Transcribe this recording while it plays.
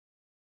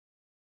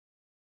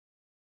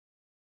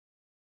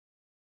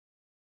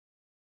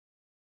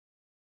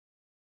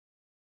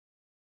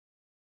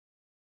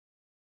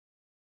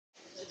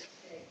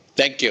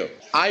Thank you.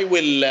 I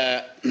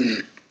will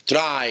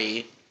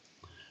try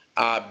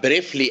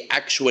briefly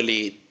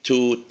actually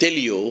to tell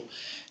you a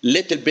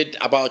little bit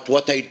about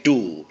what I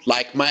do,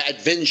 like my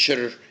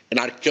adventure in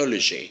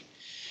archaeology.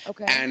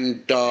 Okay.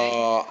 And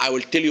I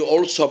will tell you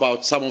also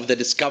about some of the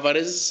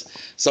discoveries,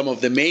 some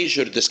of the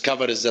major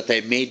discoveries that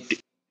I made in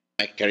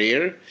my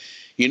career.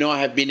 You know, I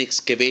have been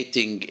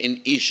excavating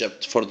in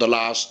Egypt for the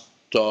last,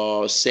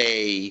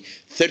 say,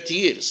 30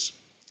 years,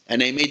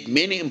 and I made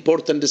many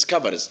important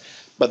discoveries.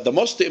 But the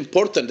most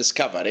important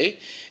discovery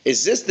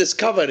is this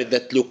discovery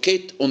that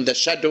locate on the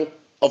shadow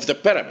of the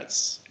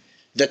pyramids,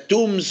 the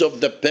tombs of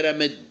the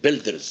pyramid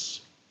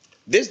builders.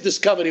 This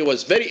discovery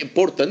was very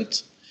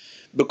important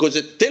because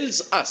it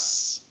tells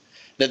us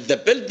that the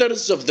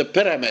builders of the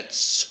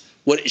pyramids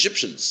were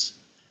Egyptians,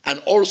 and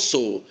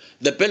also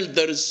the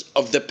builders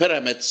of the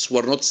pyramids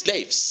were not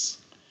slaves.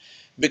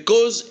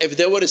 Because if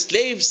they were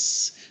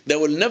slaves, they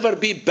will never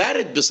be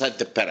buried beside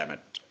the pyramid.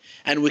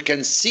 And we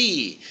can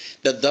see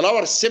that the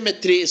lower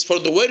cemetery is for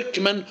the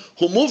workmen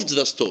who moved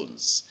the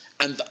stones,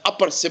 and the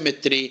upper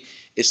cemetery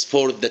is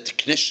for the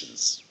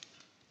technicians.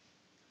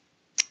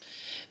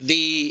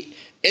 In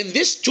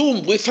this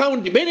tomb, we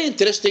found many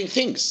interesting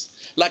things.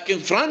 Like in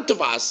front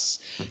of us,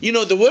 you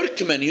know, the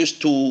workmen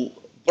used to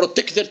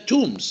protect their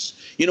tombs.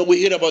 You know, we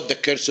hear about the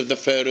curse of the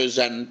pharaohs,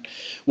 and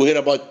we hear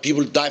about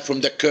people die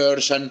from the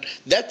curse, and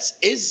that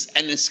is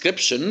an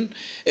inscription.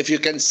 If you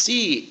can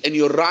see in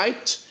your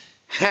right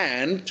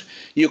hand,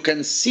 you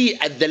can see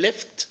at the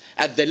left,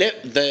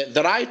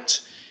 the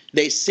right,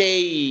 they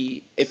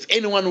say, if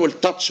anyone will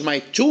touch my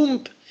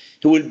tomb,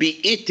 he will be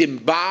eaten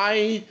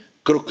by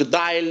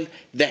crocodile,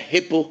 the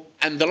hippo,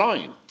 and the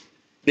lion.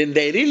 Then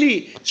they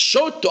really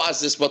showed to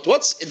us this. But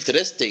what's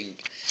interesting,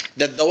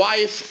 that the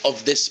wife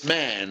of this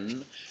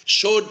man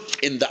showed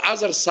in the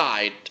other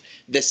side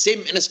the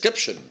same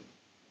inscription.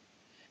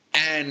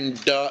 And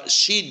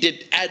she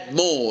did add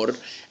more,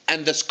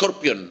 and the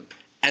scorpion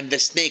and the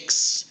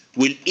snakes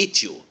will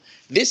eat you.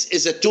 This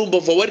is a tomb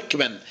of a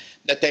workman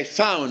that I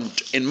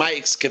found in my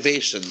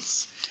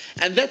excavations.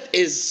 And that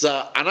is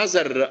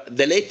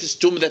the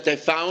latest tomb that I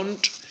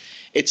found.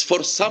 It's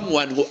for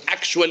someone who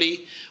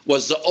actually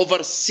was the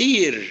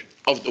overseer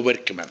of the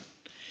workmen.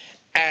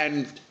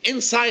 And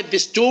inside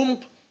this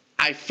tomb,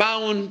 I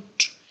found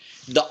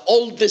the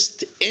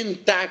oldest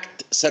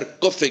intact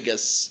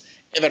sarcophagus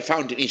ever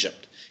found in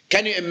Egypt.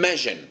 Can you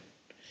imagine?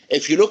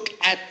 If you look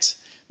at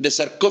the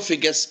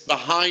sarcophagus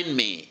behind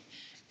me,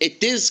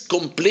 it is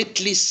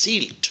completely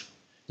sealed,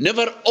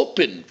 never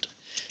opened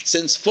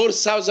since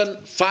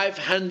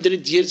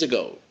 4,500 years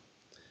ago.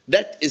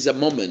 That is a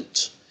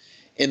moment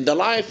in the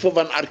life of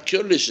an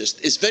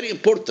archaeologist. Is very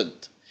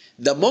important.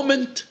 The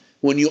moment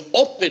when you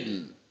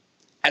open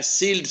a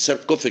sealed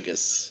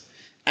sarcophagus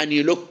and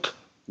you look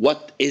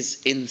what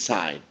is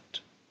inside.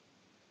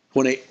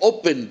 When I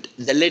opened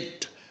the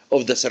lid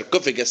of the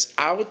sarcophagus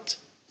out,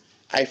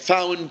 I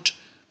found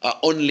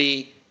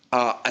only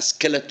a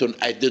skeleton.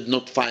 I did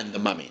not find the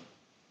mummy.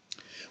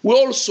 We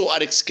also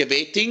are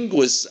excavating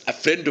with a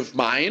friend of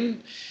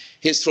mine.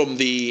 He's from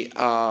the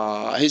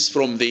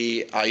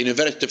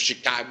University of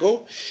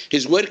Chicago.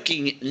 He's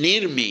working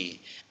near me.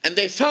 And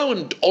they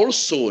found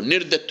also near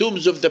the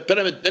tombs of the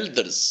pyramid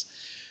builders,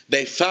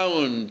 they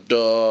found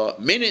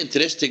many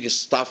interesting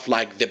stuff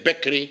like the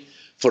bakery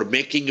for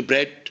making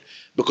bread,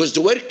 because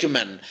the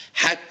workmen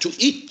had to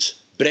eat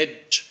bread.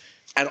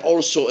 And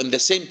also in the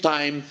same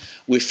time,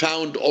 we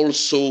found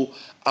also,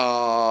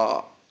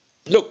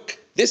 look,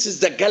 this is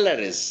the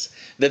galleries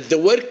that the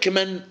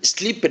workmen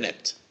sleep in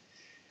it.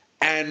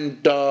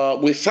 And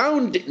we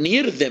found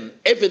near them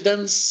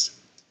evidence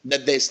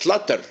that they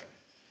slaughter,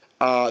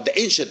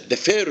 the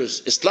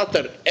pharaohs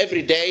slaughter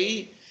every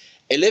day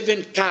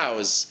 11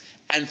 cows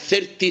and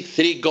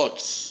 33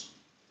 goats.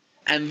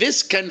 And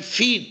this can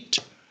feed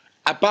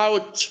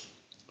about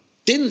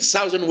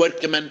 10,000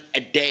 workmen a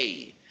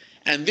day.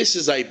 And this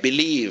is, I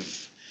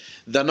believe,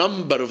 the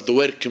number of the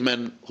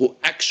workmen who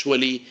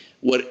actually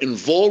were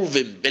involved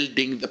in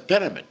building the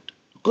pyramid.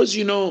 Because,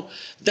 you know,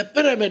 the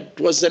pyramid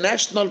was a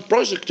national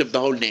project of the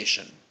whole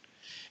nation.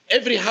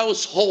 Every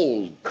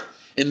household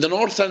in the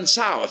north and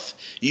south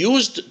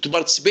used to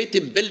participate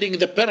in building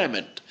the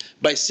pyramid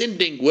by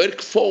sending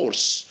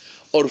workforce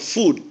or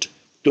food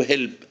to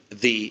help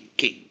the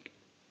king.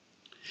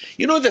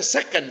 You know, the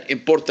second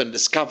important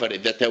discovery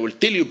that I will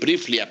tell you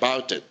briefly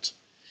about it.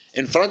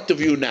 In front of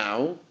you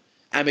now,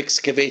 I'm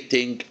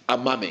excavating a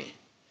mummy.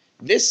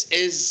 This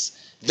is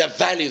the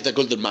valley of the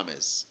Golden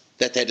Mummies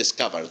that I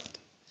discovered.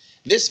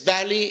 This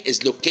valley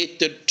is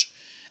located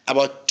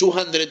about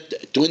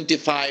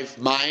 225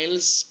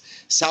 miles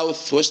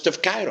southwest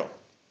of Cairo,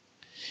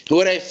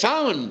 where I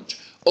found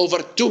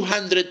over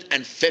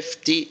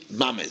 250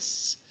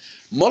 mummies.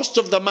 Most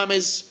of the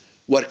mummies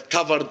were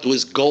covered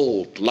with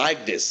gold,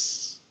 like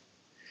this.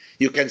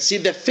 You can see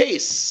the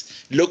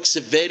face looks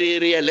very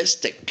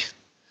realistic.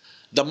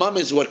 The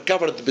mummies were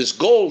covered with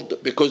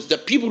gold because the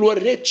people were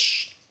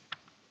rich.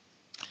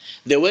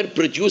 They were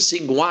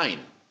producing wine,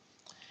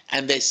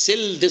 and they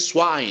sell this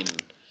wine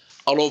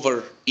all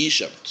over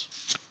Egypt.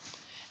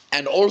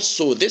 And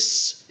also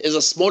this is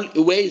a small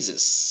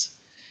oasis,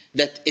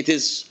 that it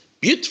is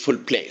beautiful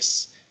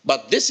place.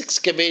 But this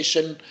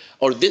excavation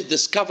or this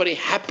discovery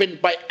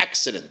happened by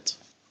accident.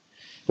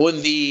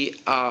 When the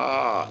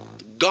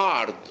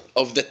guard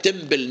of the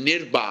temple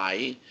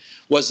nearby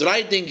was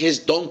riding his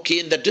donkey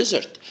in the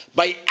desert,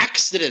 by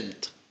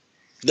accident,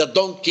 the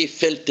donkey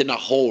fell in a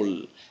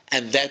hole.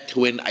 And that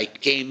when I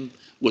came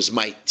with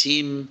my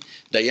team,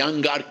 the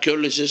young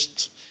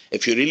archaeologists,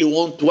 if you really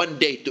want one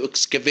day to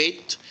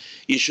excavate,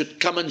 you should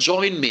come and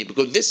join me,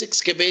 because this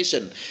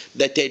excavation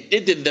that I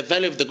did in the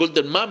Valley of the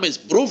Golden Mummies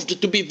proved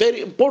to be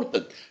very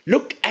important.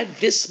 Look at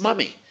this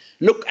mummy.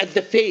 Look at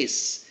the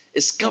face.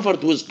 It's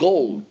covered with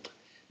gold.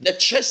 The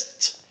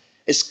chest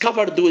is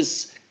covered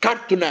with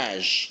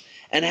cartonnage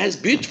and has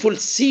beautiful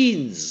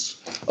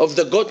scenes of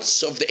the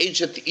gods of the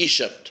ancient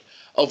Egypt,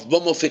 of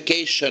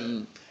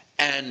mummification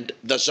and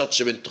the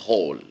judgment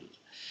hall.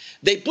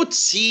 They put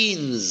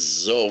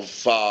scenes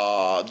of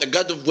the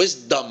God of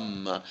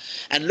wisdom,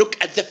 and look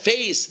at the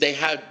face. They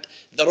had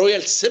the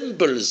royal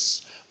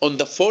symbols on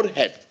the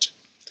forehead.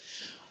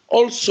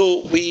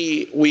 Also,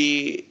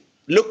 we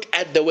look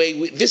at the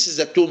way, this is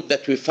a tomb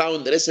that we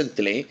found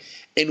recently.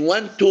 In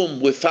one tomb,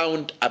 we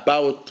found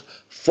about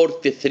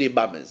 43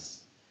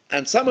 mummies.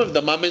 And some of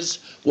the mummies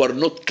were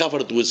not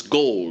covered with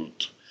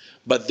gold,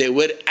 but they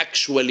were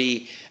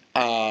actually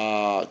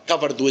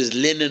covered with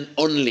linen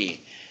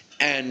only.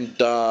 And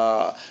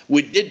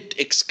we did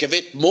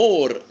excavate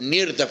more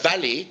near the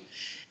valley,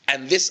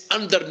 and this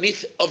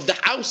underneath of the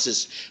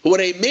houses,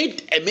 where I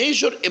made a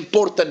major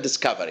important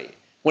discovery.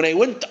 When I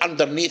went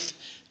underneath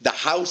the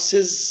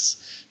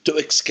houses to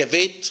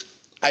excavate,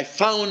 I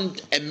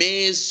found a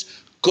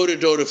maze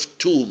corridor of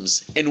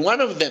tombs. In one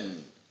of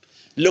them,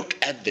 look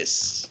at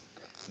this.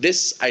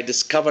 I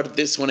discovered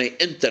this when I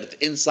entered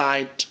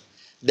inside.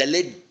 The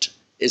lid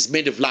is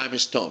made of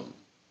limestone.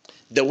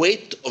 The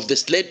weight of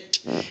this lid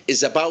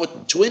is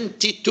about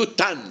 22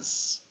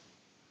 tons.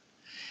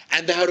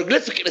 And the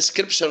hieroglyphic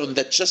inscription on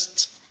the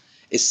chest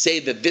is say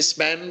that this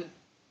man,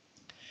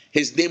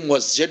 his name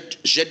was Jed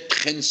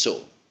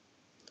Khenso.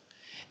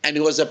 And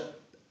he was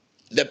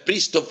the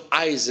priest of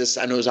Isis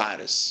and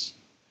Osiris.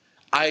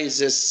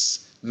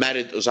 Isis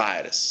married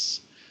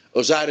Osiris.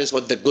 Osiris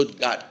was the good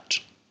god.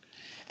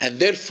 And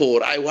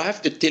therefore, I will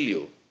have to tell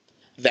you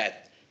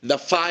that the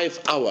 5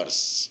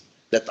 hours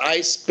that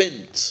I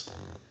spent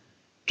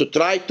to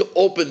try to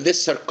open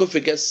this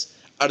sarcophagus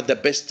are the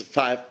best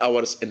 5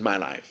 hours in my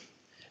life.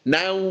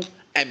 Now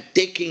I'm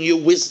taking you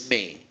with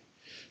me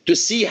to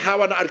see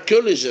how an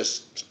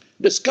archaeologist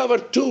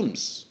discovered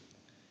tombs.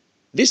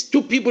 These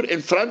two people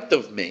in front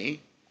of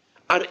me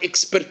are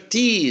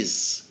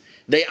expertise.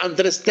 They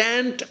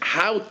understand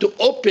how to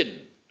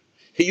open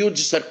a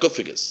huge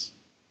sarcophagus.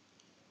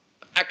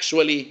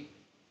 Actually,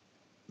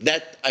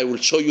 that I will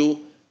show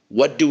you.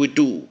 What do we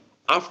do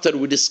after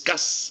we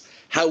discuss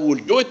how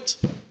we'll do it?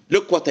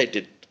 Look what I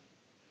did.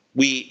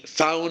 We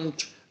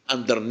found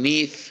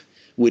underneath,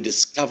 we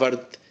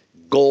discovered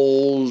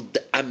gold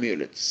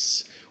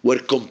amulets. Were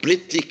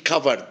completely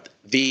covered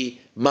the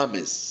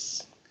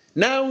mummies.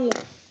 Now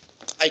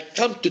I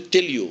come to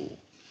tell you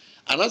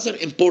another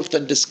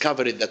important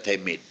discovery that I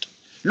made.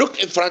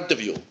 Look in front of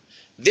you.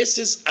 This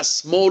is a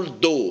small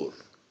door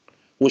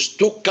with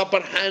 2 copper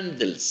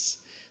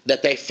handles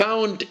that I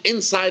found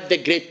inside the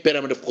Great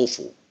Pyramid of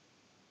Khufu.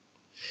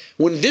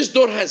 When this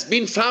door has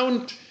been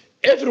found,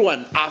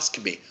 everyone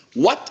asked me,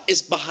 what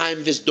is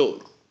behind this door?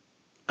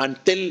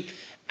 Until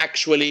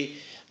actually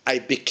I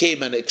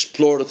became an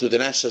explorer to the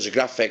National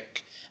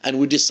Geographic, and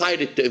we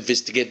decided to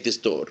investigate this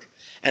door.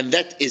 And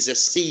that is a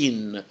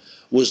scene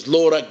with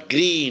Laura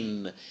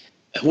Green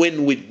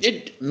when we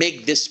did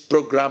make this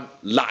program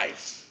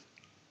live.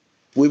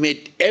 We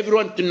made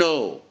everyone to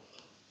know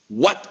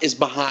what is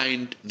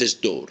behind this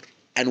door.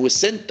 And we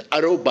sent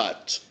a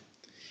robot,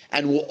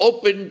 and we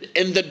opened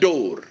in the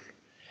door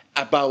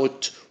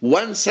about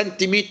 1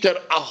 centimeter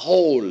a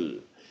hole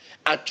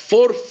at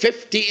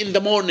 4:50 in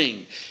the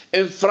morning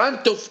in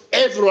front of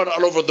everyone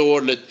all over the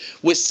world.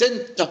 We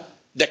sent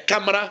the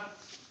camera,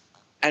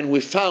 and we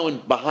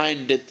found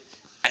behind it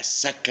a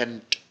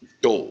second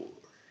door.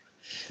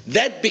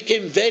 That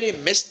became very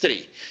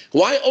mystery.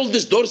 Why all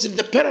these doors in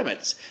the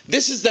pyramids?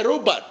 This is the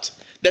robot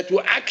that we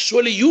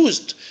actually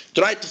used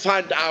to try to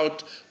find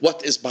out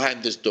what is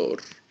behind this door.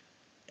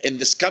 In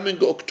this coming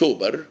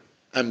October,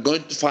 I'm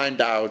going to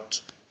find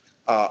out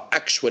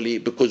actually,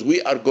 because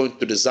we are going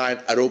to design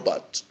a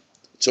robot.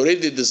 It's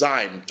already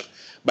designed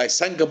by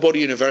Singapore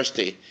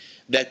University,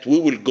 that we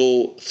will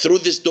go through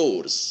these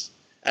doors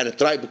and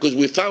try, because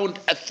we found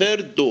a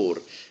 3rd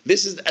door.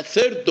 This is a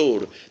 3rd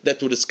door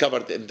that we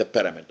discovered in the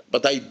pyramid.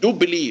 But I do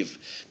believe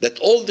that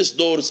all these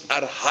doors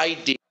are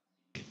hiding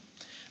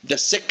the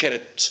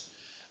secret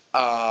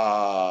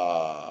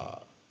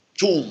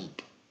tomb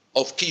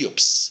of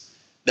Cheops,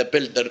 the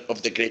builder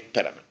of the Great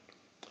Pyramid.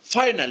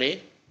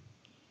 Finally,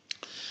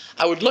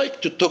 I would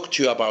like to talk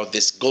to you about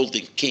this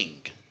golden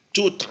king,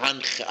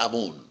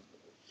 Tutankhamun,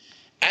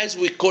 as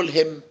we call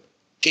him,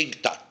 King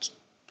Tut.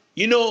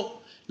 You know,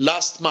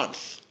 last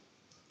month,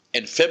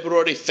 In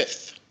February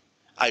 5th,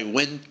 I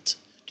went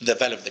to the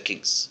Valley of the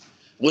Kings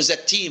with a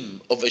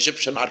team of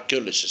Egyptian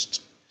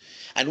archaeologists.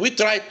 And we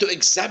tried to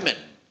examine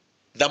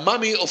the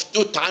mummy of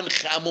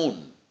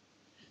Tutankhamun,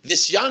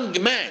 this young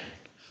man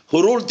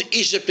who ruled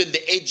Egypt in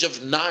the age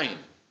of 9.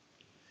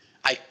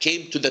 I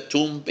came to the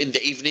tomb in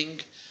the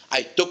evening.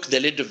 I took the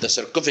lid of the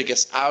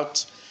sarcophagus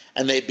out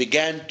and I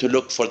began to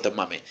look for the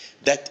mummy.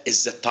 That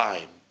is the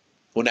time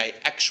when I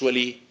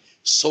actually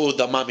saw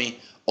the mummy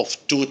of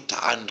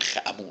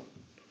Tutankhamun.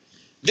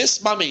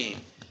 This mummy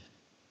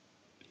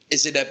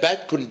is in a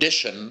bad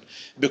condition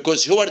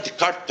because Howard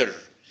Carter,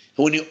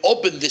 when he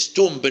opened this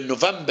tomb in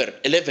November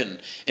 11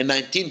 in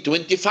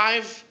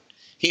 1925,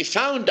 he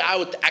found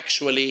out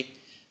actually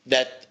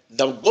that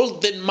the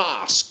golden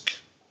mask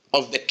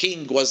of the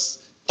king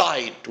was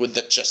tied with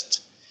the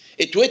chest.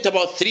 It weighed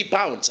about 3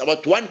 pounds,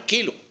 about 1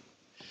 kilo.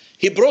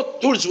 He brought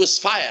tools with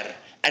fire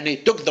and he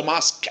took the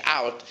mask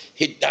out.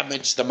 He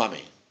damaged the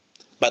mummy.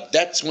 But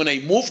that's when I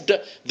moved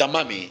the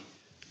mummy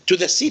to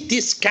the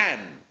CT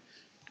scan,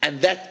 and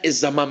that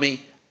is the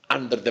mummy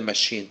under the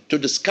machine, to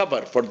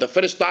discover for the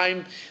first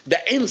time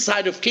the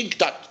inside of King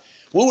Tut.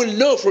 We will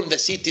know from the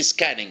CT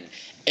scanning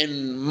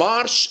in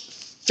March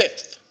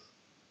 5th.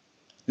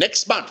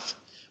 Next month,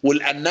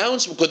 we'll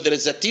announce, because there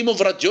is a team of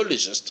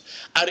radiologists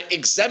are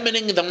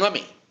examining the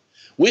mummy.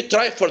 We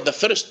try for the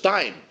first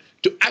time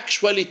to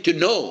actually to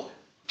know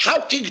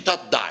how King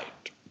Tut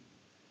died.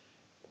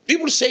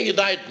 People say he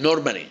died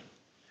normally.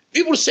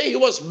 People say he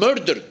was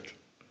murdered.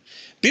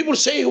 People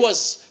say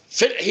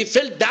he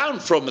fell down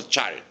from a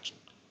chariot.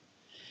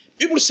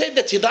 People say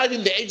that he died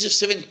in the age of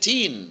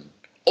 17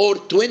 or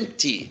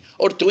 20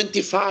 or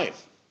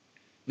 25.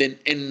 Then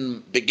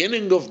in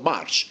beginning of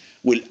March,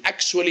 we'll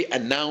actually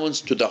announce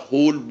to the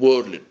whole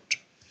world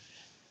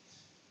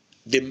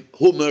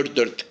who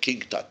murdered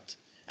King Tut.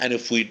 And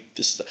if we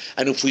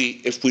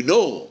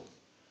know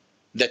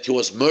that he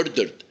was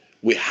murdered,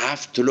 we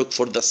have to look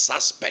for the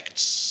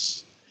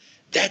suspects.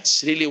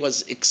 That's really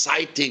what's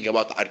exciting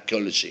about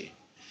archaeology.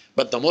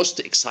 But the most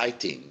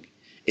exciting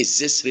is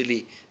this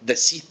really, the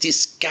CT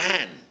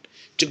scan,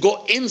 to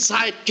go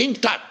inside King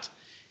Tut.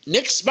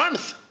 Next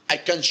month, I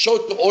can show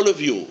to all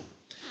of you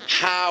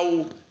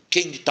how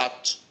King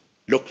Tut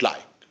looked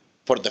like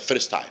for the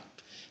first time.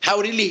 How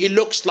really he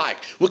looks like.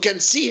 We can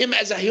see him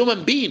as a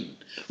human being.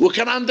 We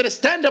can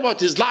understand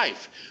about his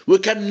life. We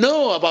can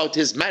know about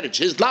his marriage,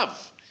 his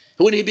love,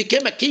 when he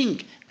became a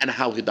king, and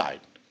how he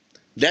died.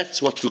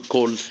 That's what we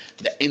call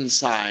the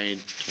inside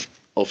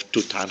of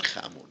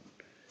Tutankhamun.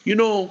 You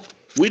know,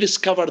 we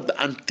discovered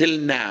until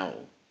now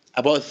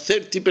about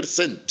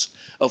 30%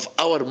 of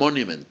our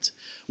monument.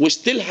 We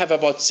still have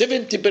about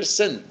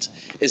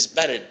 70% is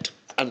buried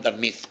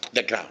underneath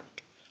the ground.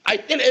 I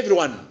tell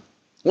everyone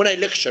when I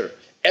lecture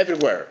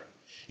everywhere,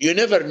 you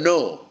never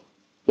know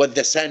what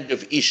the sand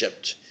of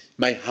Egypt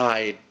may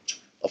hide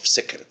of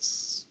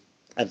secrets.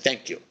 And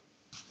thank you.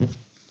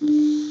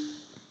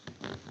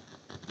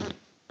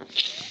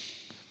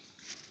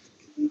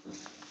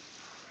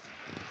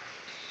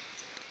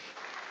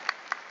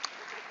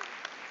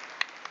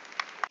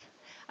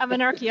 I'm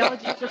an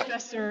archaeology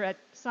professor at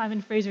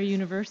Simon Fraser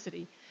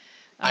University.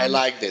 I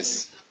like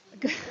this.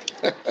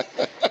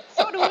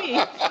 So do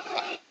we.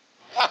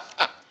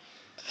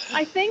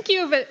 I think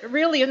you've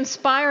really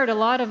inspired a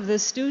lot of the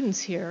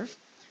students here.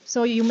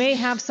 So you may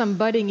have some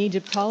budding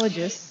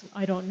Egyptologists.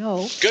 I don't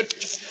know. Good.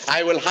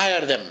 I will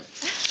hire them.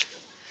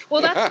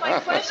 Well, that's my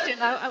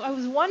question. I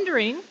was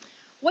wondering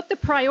what the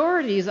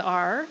priorities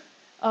are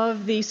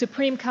of the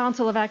Supreme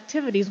Council of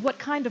Activities, what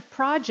kind of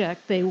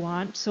project they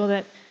want so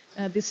that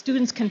the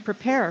students can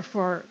prepare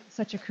for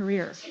such a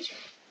career.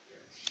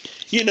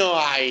 You know,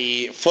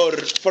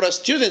 for a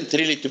student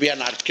really to be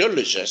an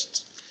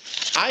archaeologist,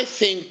 I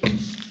think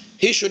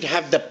he should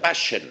have the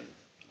passion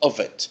of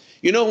it.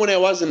 You know, when I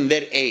was in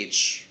their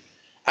age,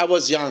 I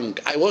was young.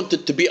 I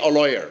wanted to be a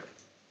lawyer.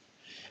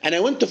 And I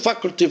went to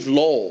Faculty of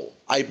Law.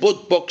 I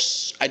bought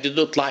books. I did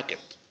not like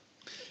it.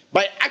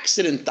 By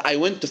accident, I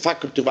went to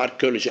Faculty of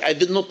Archaeology. I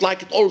did not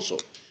like it also.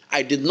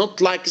 I did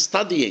not like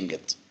studying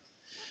it.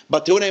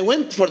 But when I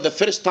went for the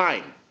first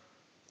time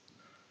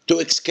to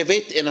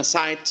excavate in a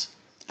site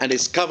and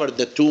discovered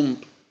the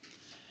tomb,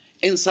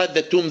 inside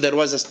the tomb there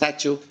was a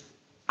statue.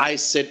 I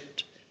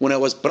said, when I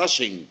was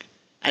brushing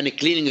and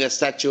cleaning the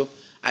statue,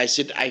 I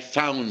said, I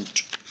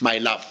found my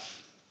love.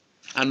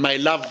 And my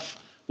love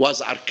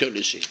was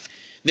archaeology.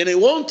 Then I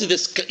want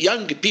these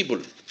young people,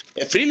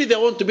 if really they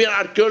want to be an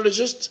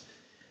archaeologist,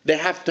 they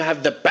have to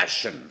have the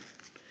passion.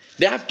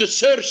 They have to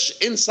search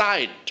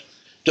inside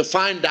to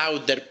find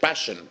out their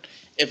passion.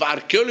 If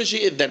archaeology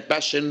is their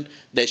passion,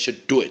 they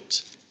should do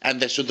it. And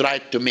they should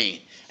write to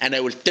me. And I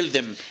will tell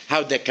them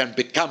how they can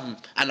become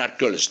an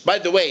archaeologist. By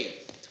the way,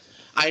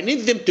 I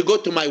need them to go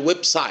to my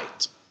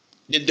website.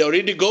 Did they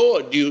already go?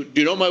 Or do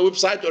you know my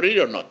website already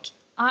or not?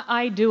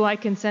 I do. I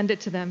can send it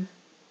to them.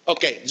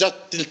 Okay, just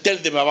tell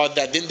them about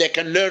that. Then they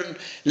can learn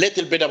a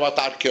little bit about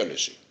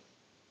archaeology.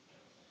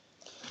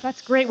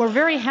 That's great. We're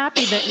very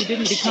happy that you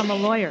didn't become a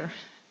lawyer.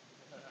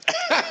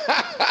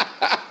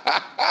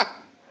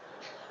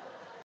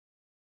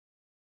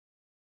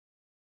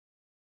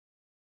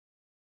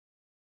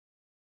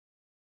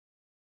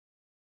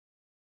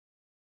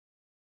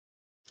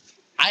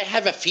 I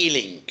have a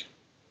feeling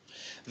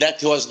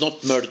that he was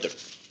not murdered.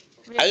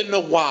 I don't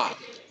know why.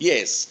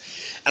 Yes.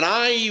 And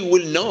I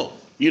will know,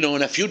 in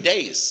a few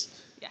days.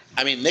 Yeah.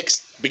 I mean,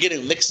 beginning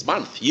of next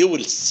month, you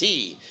will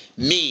see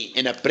me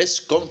in a press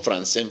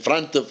conference in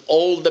front of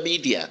all the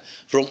media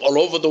from all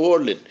over the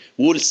world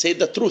who will say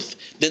the truth.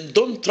 Then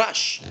don't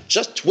rush.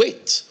 Just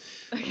wait.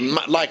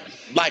 Like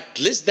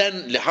less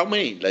than, how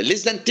many? Like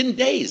less than 10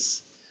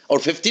 days or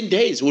 15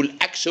 days, we'll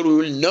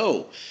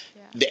know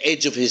the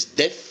age of his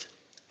death,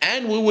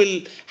 and we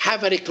will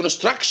have a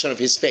reconstruction of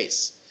his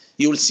face.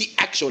 You will see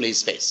actually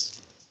his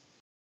face.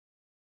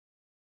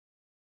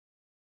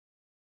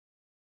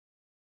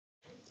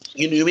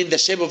 You mean the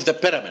shape of the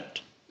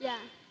pyramid? Yeah.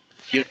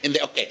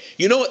 Okay.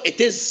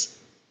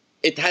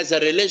 It has a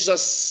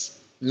religious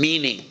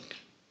meaning,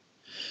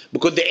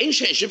 because the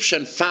ancient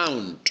Egyptian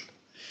found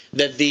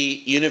that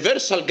the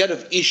universal God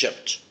of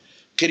Egypt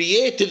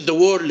created the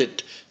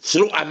world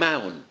through a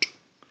mound.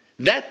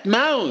 That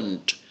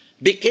mound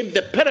became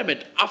the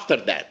pyramid after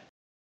that.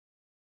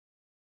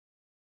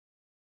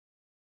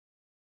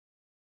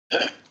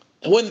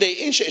 When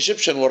the ancient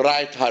Egyptians would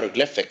write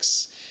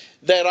hieroglyphics,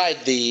 they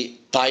write the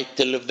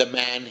title of the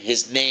man,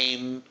 his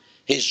name,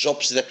 his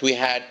jobs that we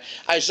had.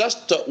 I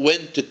just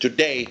went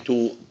today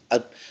to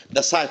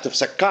the site of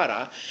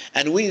Saqqara,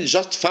 and we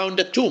just found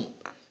a tomb.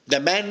 The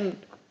man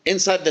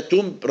inside the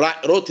tomb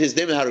wrote his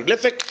name in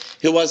hieroglyphic.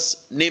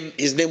 His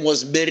name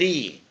was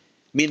Meri,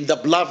 mean the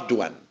beloved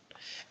one.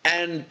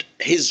 And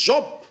his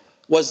job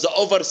was the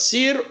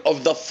overseer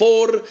of the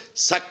 4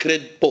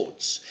 sacred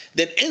pots.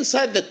 Then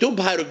inside the tomb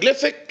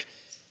hieroglyphic,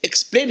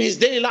 explain his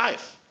daily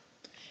life,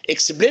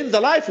 explain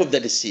the life of the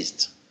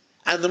deceased,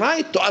 and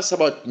write to us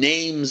about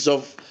names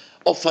of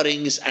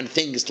offerings and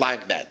things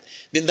like that.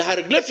 Then the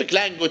hieroglyphic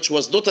language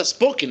was not a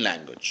spoken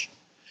language.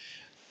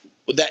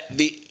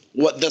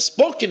 The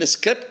spoken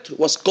script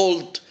was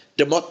called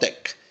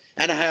demotic,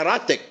 and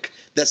hieratic,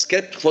 the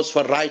script was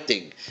for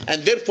writing.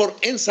 And therefore,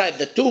 inside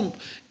the tomb,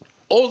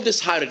 all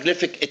this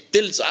hieroglyphic, it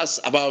tells us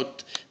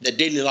about the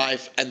daily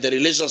life and the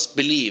religious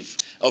belief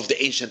of the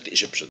ancient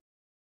Egyptians.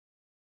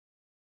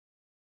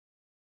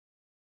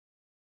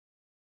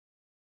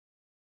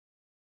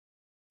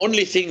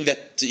 Only thing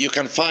that you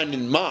can find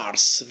in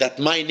Mars, that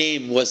my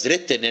name was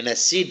written in a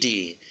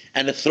CD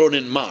and thrown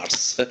in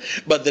Mars,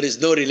 but there is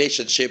no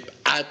relationship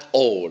at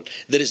all.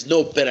 There is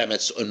no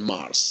pyramids on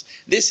Mars.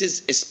 This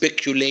is a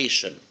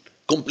speculation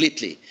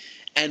completely.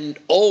 And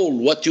all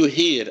what you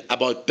hear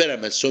about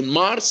pyramids on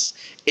Mars,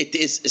 it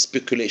is a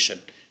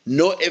speculation.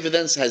 No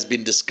evidence has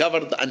been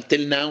discovered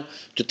until now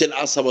to tell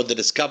us about the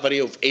discovery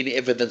of any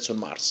evidence on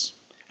Mars.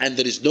 And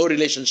there is no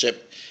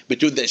relationship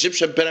between the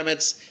Egyptian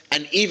pyramids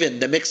and even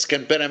the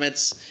Mexican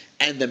pyramids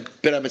and the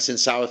pyramids in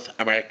South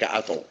America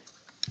at all.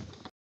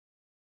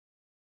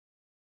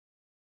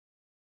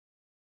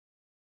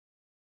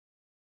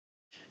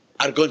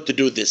 Are going to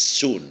do this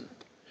soon.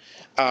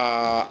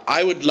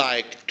 I would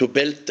like to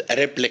build a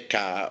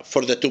replica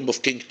for the tomb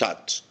of King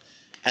Tut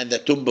and the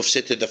tomb of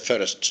Seti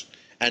I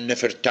and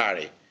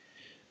Nefertari,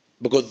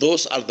 because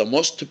those are the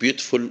most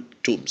beautiful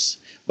tombs.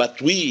 But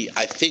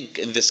I think,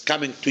 in this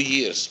coming 2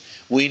 years,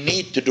 we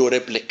need to do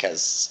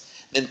replicas.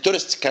 Then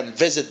tourists can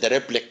visit the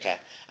replica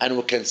and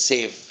we can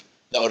save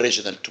the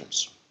original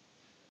tombs.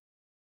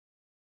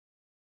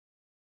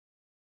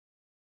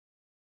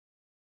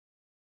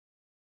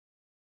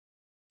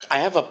 I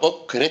have a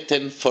book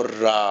written for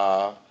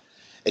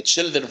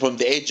children from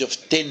the age of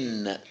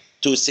 10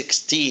 to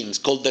 16. It's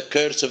called The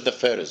Curse of the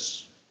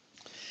Pharaohs.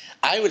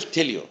 I will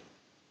tell you,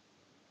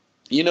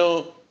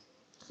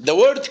 the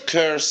word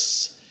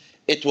curse,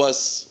 it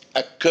was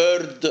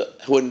occurred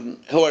when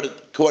Howard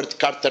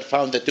Carter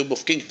found the tomb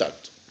of King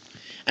Tut.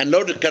 And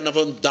Lord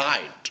Carnarvon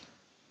died.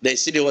 They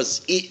said he was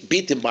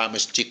beaten by a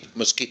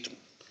mosquito.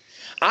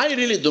 I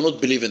really do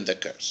not believe in the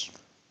curse.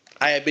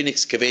 I have been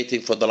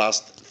excavating for the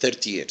last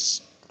 30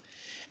 years.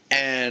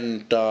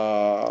 And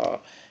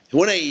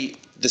when I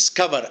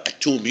discover a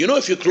tomb,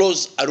 if you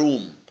close a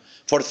room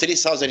for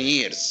 3,000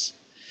 years,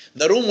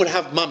 the room will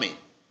have mummy.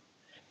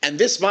 And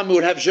this mummy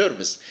will have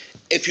germs.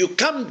 If you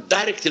come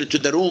directly to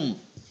the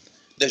room,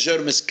 the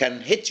germs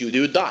can hit you,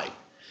 you die.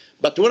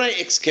 But when I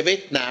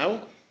excavate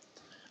now,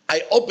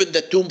 I open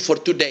the tomb for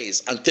 2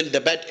 days until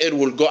the bad air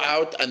will go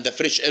out and the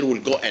fresh air will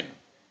go in.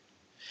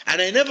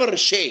 And I never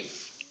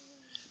shave,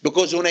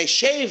 because when I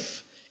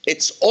shave,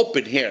 it's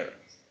open here.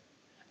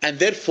 And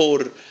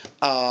therefore,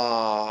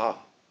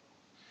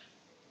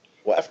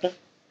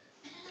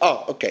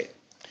 okay.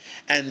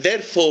 And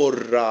therefore,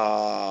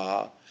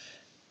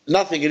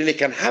 nothing really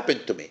can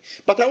happen to me.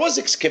 But I was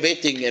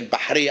excavating in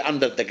Bahrain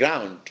under the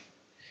ground,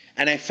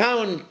 and I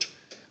found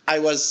I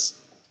was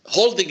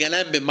holding a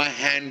lamp in my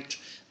hand.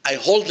 I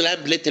hold the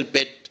lamp a little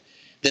bit,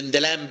 then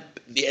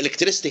the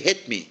electricity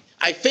hit me.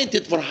 I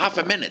fainted for half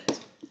a minute.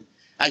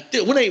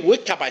 When I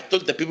wake up, I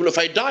told the people, if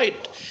I died,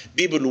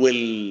 people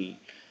will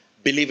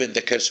believe in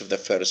the curse of the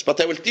pharaohs.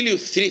 But I will tell you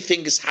 3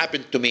 things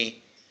happened to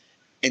me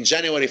in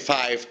January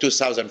 5,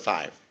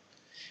 2005.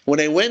 When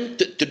I went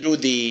to do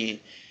the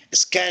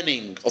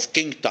scanning of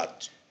King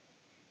Tut,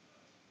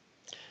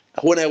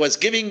 When I was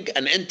giving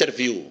an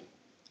interview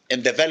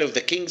in the Valley of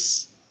the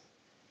Kings,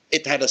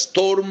 it had a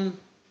storm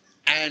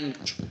and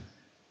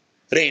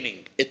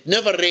raining. It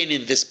never rained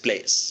in this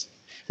place.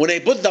 When I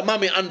put the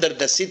mummy under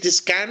the CT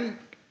scan,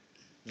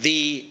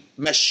 the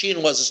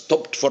machine was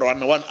stopped for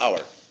 1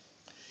 hour.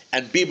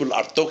 And people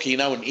are talking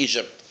now in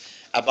Egypt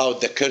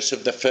about the curse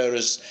of the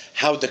pharaohs,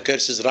 how the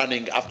curse is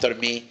running after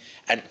me,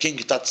 and King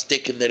Tut's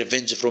taking the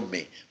revenge from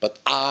me. But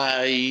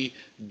I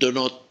do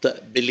not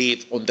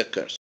believe on the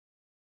curse.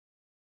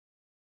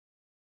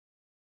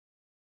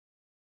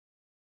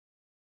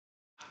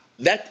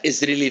 That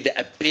is really the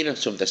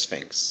appearance of the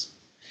Sphinx.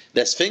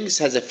 The Sphinx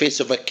has a face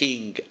of a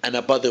king and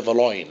a body of a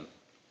lion.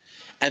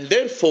 And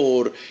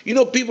therefore, you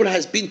know, people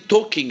has been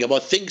talking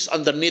about things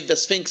underneath the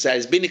Sphinx,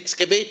 has been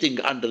excavating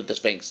under the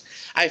Sphinx.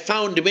 I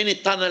found many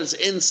tunnels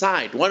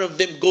inside. One of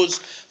them goes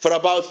for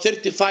about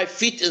 35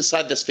 feet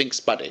inside the Sphinx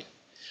body.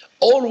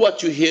 All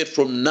what you hear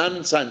from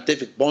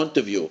non-scientific point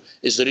of view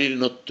is really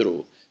not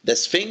true. The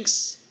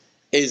Sphinx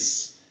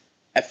is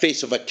a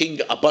face of a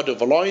king, a body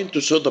of a lion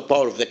to show the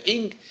power of the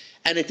king,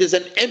 and it is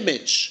an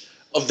image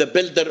of the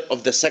builder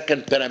of the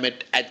second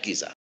pyramid at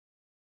Giza.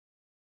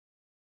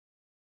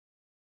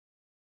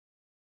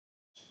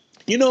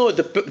 You know,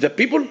 the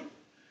people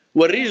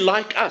were really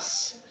like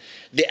us.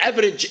 The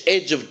average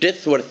age of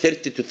death were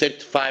 30 to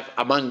 35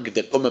 among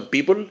the common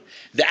people.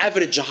 The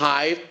average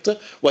height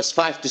was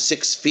 5 to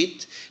 6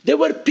 feet. They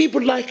were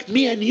people like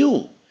me and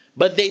you,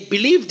 but they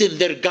believed in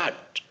their God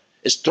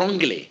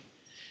strongly.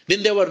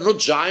 Then they were not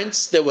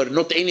giants, they were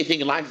not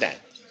anything like that.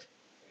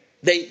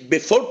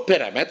 Before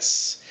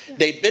pyramids,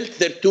 they built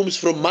their tombs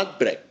from mud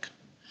brick.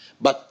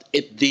 But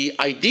the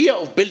idea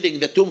of building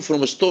the tomb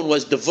from stone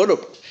was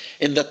developed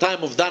in the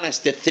time of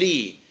Dynasty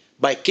III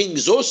by King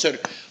Zoser,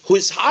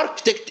 whose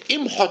architect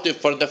Imhotep,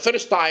 for the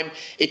first time,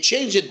 it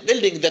changed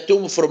building the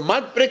tomb from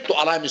mud brick to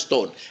a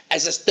limestone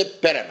as a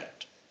step pyramid.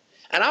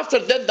 And after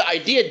that, the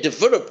idea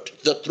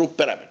developed the true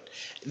pyramid.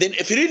 Then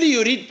if really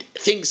you read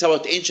things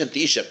about ancient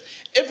Egypt,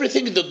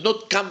 everything did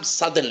not come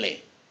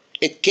suddenly.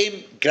 It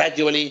came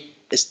gradually,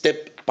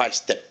 step by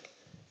step.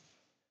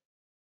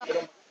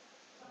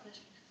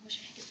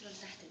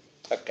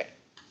 Okay.